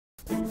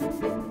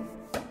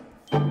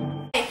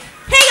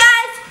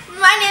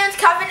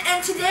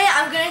And today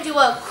I'm gonna do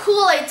a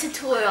Kool-Aid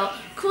tutorial.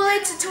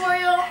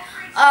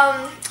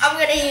 I'm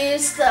gonna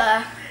use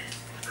the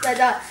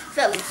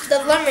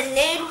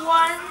lemonade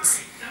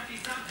ones.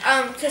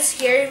 Cause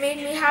Gary made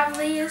me have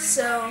these,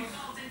 so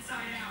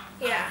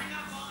yeah.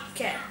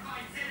 Okay.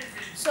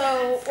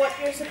 So what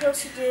you're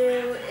supposed to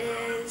do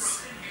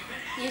is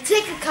you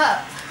take a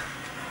cup.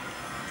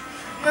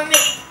 I'm gonna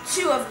make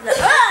two of them.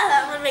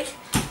 I'm gonna make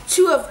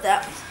two of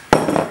them.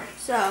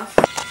 So.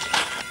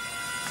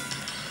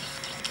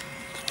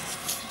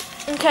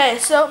 Okay,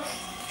 so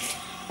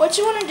what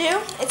you want to do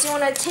is you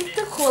want to take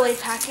the Kool-Aid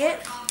packet.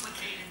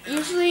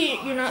 Usually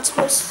you're not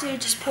supposed to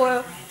just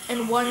pour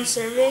in one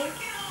serving.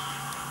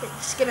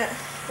 Just gonna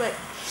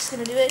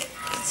do it.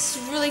 It's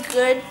really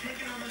good.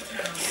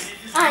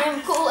 I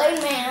am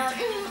Kool-Aid man.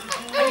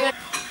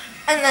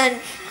 And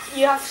then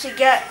you have to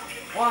get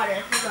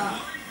water.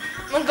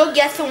 I'm gonna go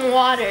get some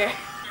water.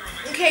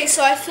 Okay,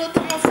 so I filled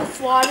them up with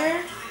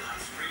water.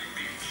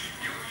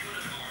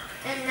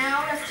 And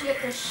now I have to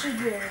get the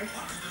sugar.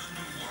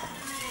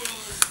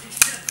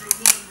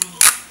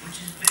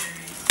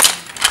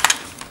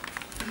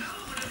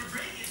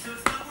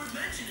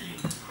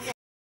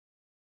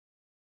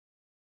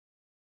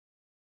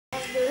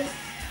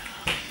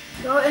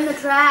 Throw it in the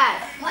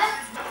trash. What?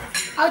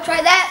 I'll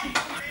try that.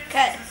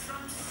 Okay.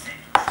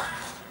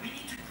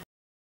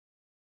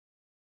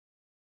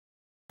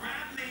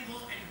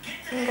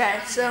 Okay,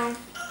 so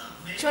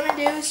what you want to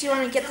do is you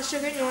want to get the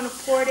sugar and you want to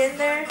pour it in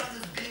there.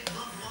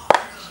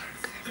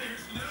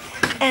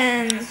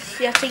 And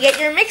you have to get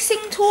your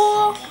mixing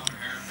tool.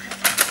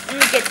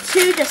 And get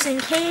two just in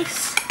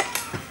case.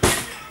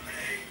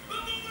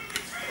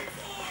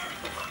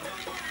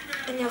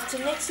 And you have to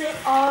mix it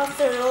all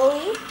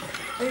thoroughly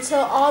until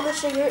all the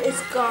sugar is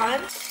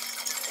gone.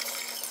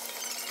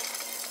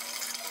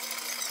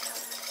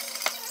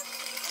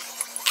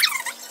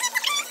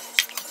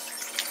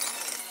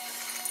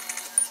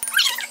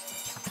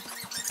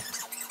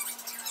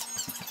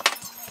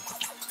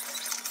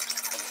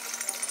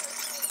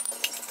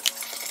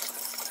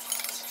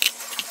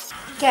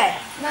 Okay.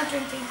 Not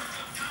drinking.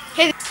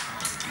 Okay.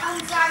 I'm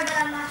sorry, but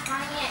I'm not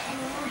trying it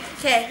anymore.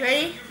 Okay,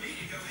 ready?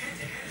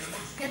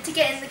 You have to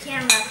get in the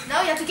camera.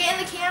 No, you have to get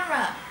in the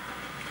camera.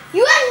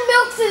 You had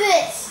milk for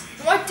this.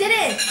 No, I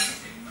didn't.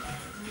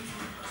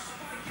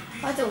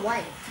 Why's it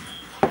white?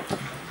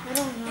 I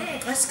don't know.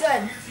 That's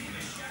good.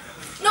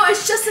 No,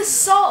 it's just the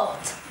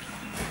salt.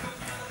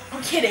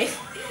 I'm kidding.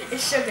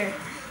 It's sugar.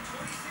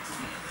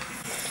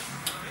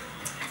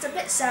 It's a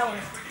bit sour.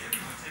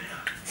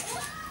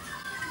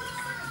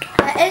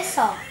 That is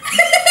salt.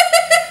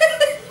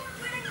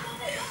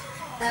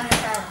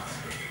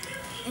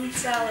 And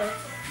sour.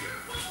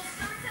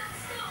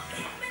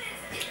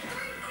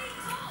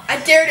 I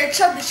dare to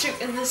chug the sugar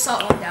and the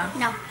salt one down.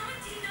 No.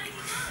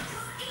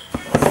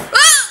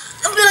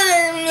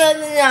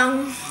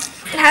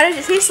 How did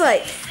it taste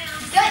like?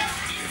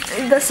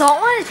 Good. The salt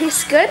one, it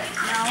tastes good?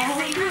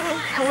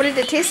 No. What did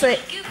it taste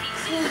like?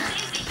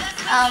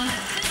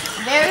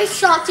 Very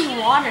salty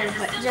water,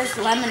 but just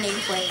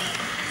lemonade flavor.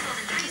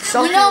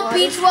 Salty you know water?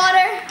 beach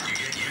water?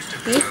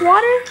 Beef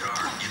water?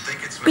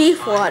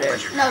 Beef water.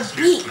 No,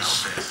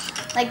 beach.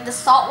 Like the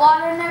salt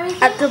water and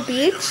everything. At the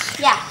beach?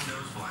 Yeah.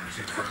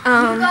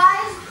 You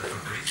guys,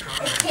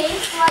 it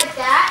tastes like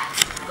that,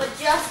 but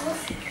just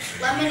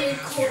with lemonade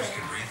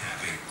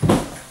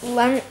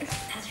Kool-Aid.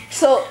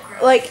 So,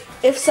 like,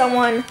 if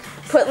someone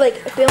put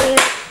like a billion,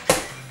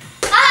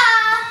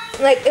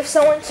 like if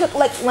someone took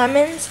like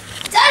lemons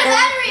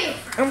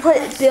and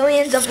put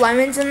billions of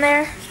lemons in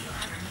there,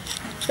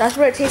 that's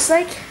what it tastes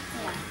like?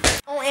 Yeah.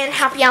 Oh, and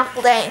happy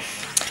Apple Day.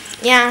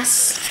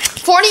 Yes.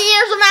 40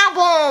 years of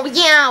Apple.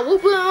 Yeah. Woo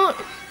woo.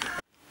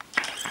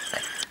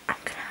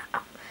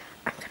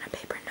 I'm gonna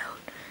paper note.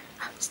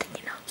 I'm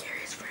sticking out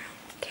Gary's room.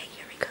 Okay,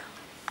 here we go.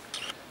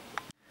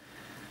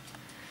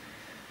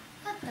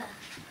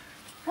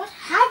 What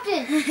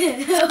happened?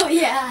 Oh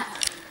yeah.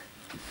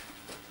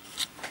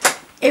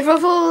 April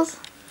Fools.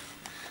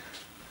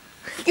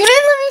 You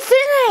didn't let me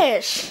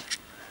finish.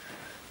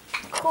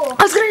 Cool.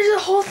 I was gonna do the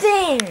whole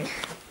thing.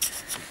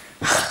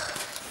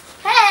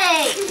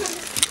 Hey!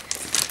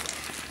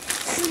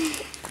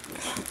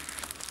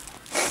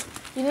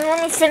 You didn't let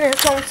me finish,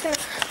 so I'm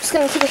just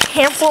gonna take a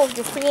handful of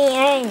your freaking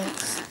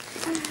eggs.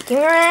 Give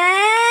me your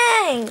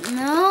eggs.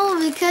 No,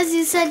 because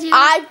you said you.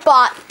 I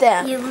bought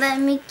them. You let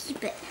me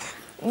keep it.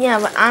 Yeah,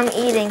 but I'm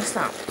eating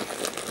some.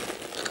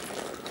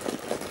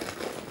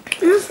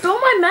 You stole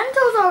my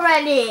Mentos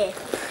already.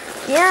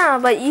 Yeah,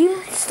 but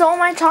you stole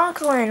my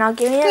chocolate. Now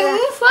give me that.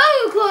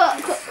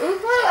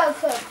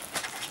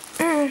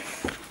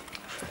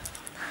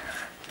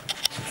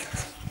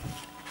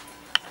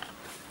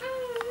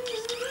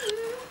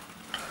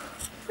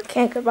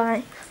 Okay,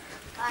 goodbye.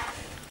 Bye.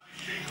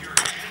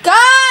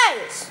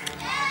 Guys!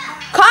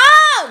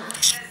 Come!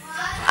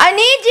 I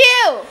need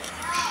you!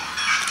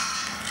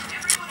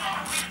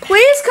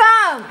 Please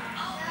come!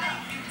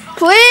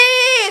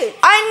 Please!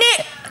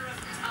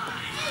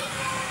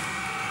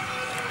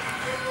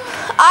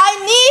 I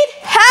need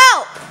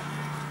help.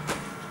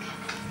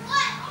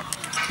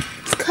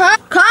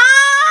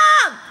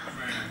 Come.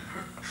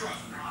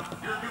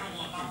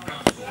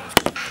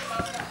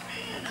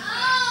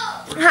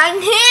 I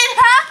need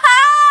help.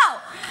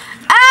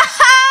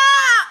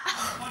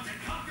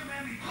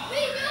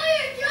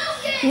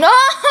 No,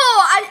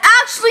 I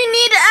actually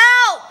need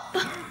help.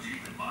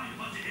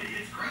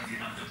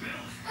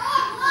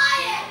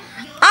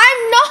 I'm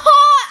not.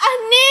 I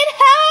need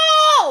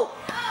help.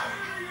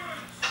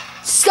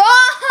 Stop.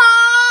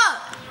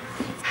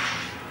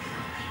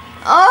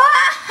 Oh,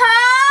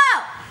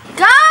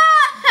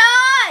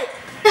 God,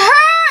 it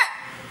hurt.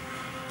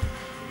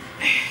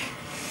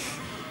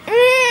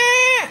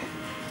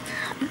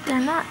 They're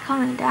not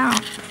coming down.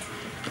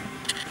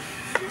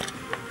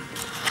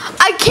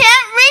 I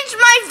can't reach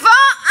my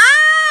phone.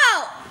 Ow!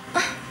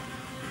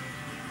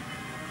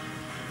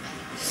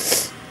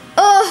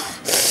 Ugh.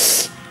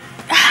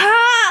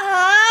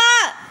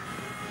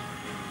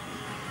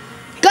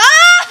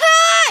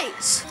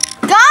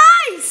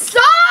 Guys,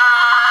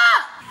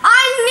 stop!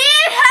 I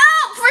need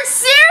help for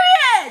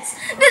serious.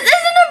 This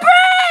isn't a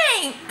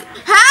prank.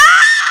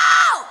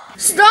 Help!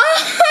 Stop!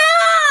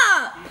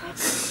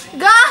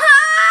 Guys!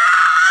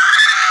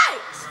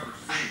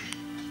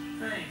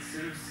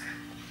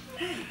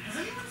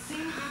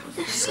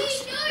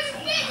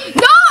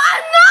 No,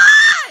 I'm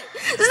not!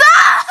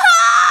 Stop!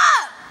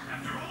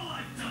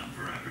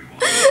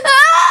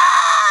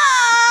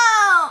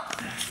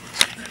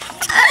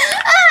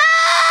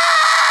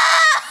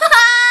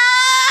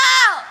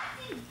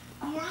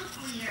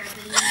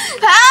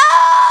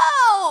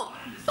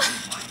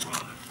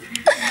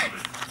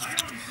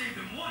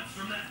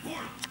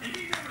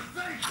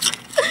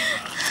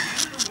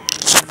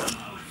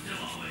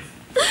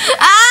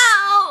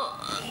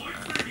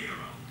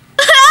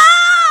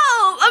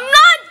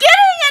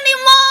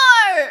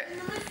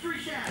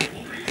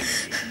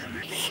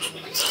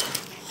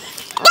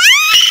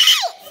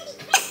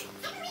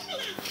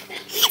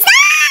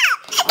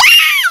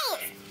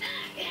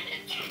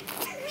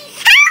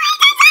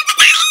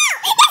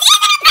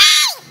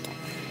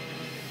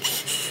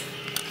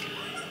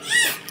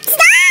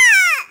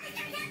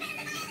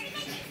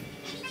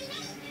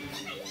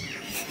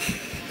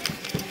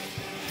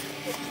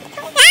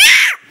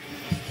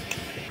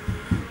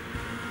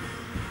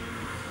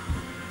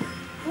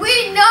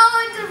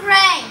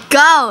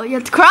 Go, you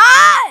have to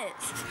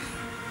cross!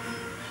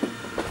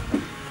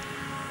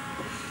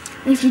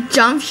 And if you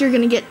jump, you're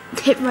gonna get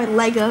hit by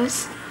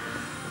Legos.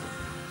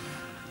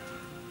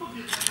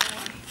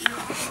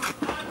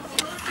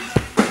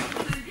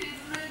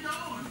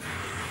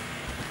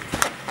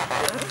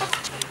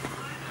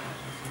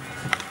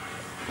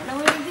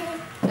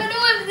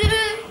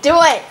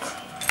 Do it!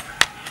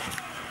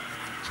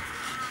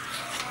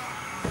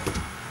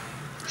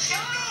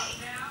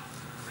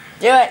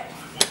 Do it!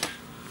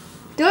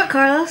 Do it,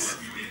 Carlos.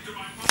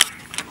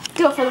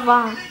 Do it for the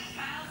bomb.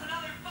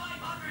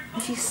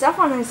 If you step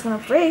on it, it's gonna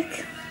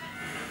break.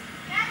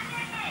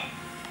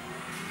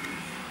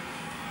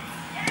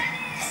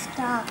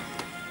 Stop.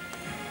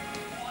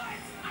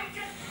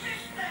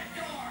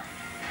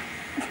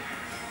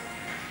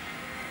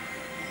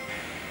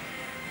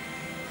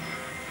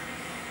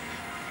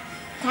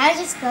 Can I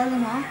just blow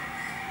them all?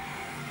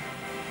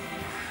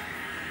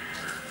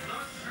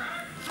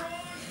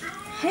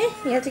 Hey,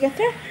 you have to get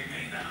through.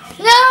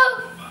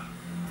 No!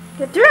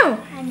 Get through.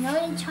 I know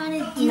what you're trying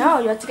to do. No,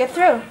 you have to get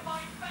through.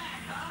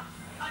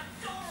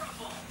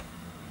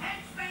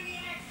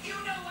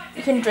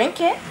 You can drink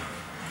it.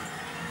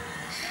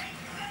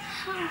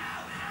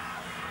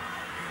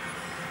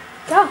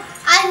 Go.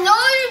 I know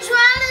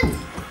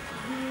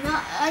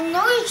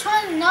you're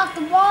trying to knock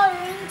the ball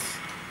rings.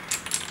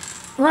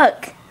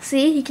 Look,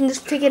 see, you can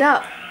just pick it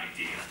up.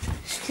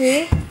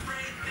 See?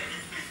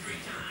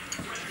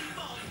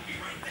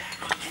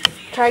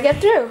 Try to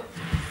get through.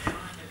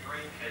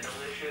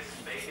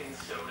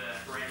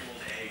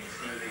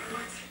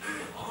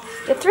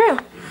 Get through.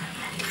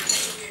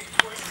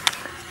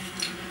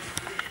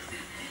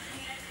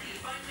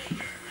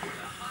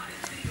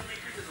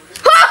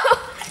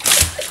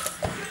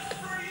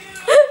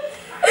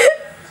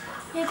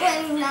 You're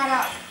getting that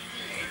up.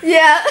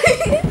 Yeah.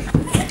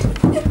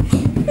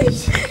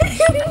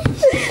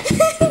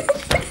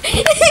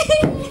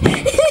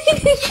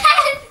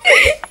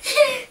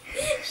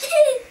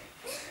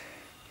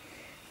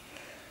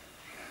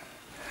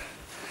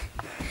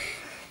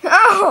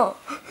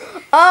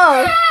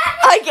 Oh,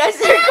 I guess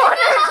you're going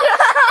to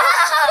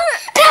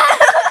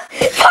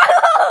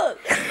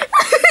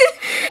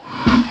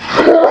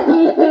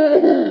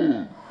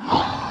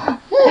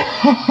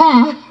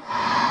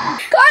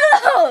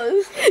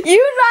Carlos,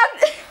 you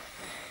knocked.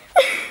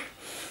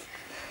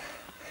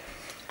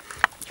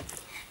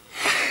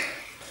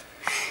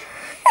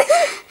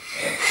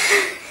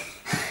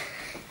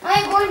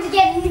 I'm going to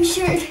get a new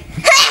shirt.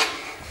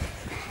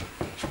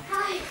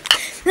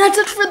 That's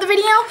it for the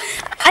video.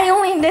 I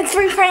only did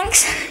 3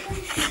 pranks.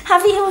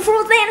 Happy April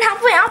Fool's Day and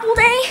Happy Apple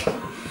Day.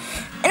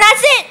 And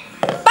that's it.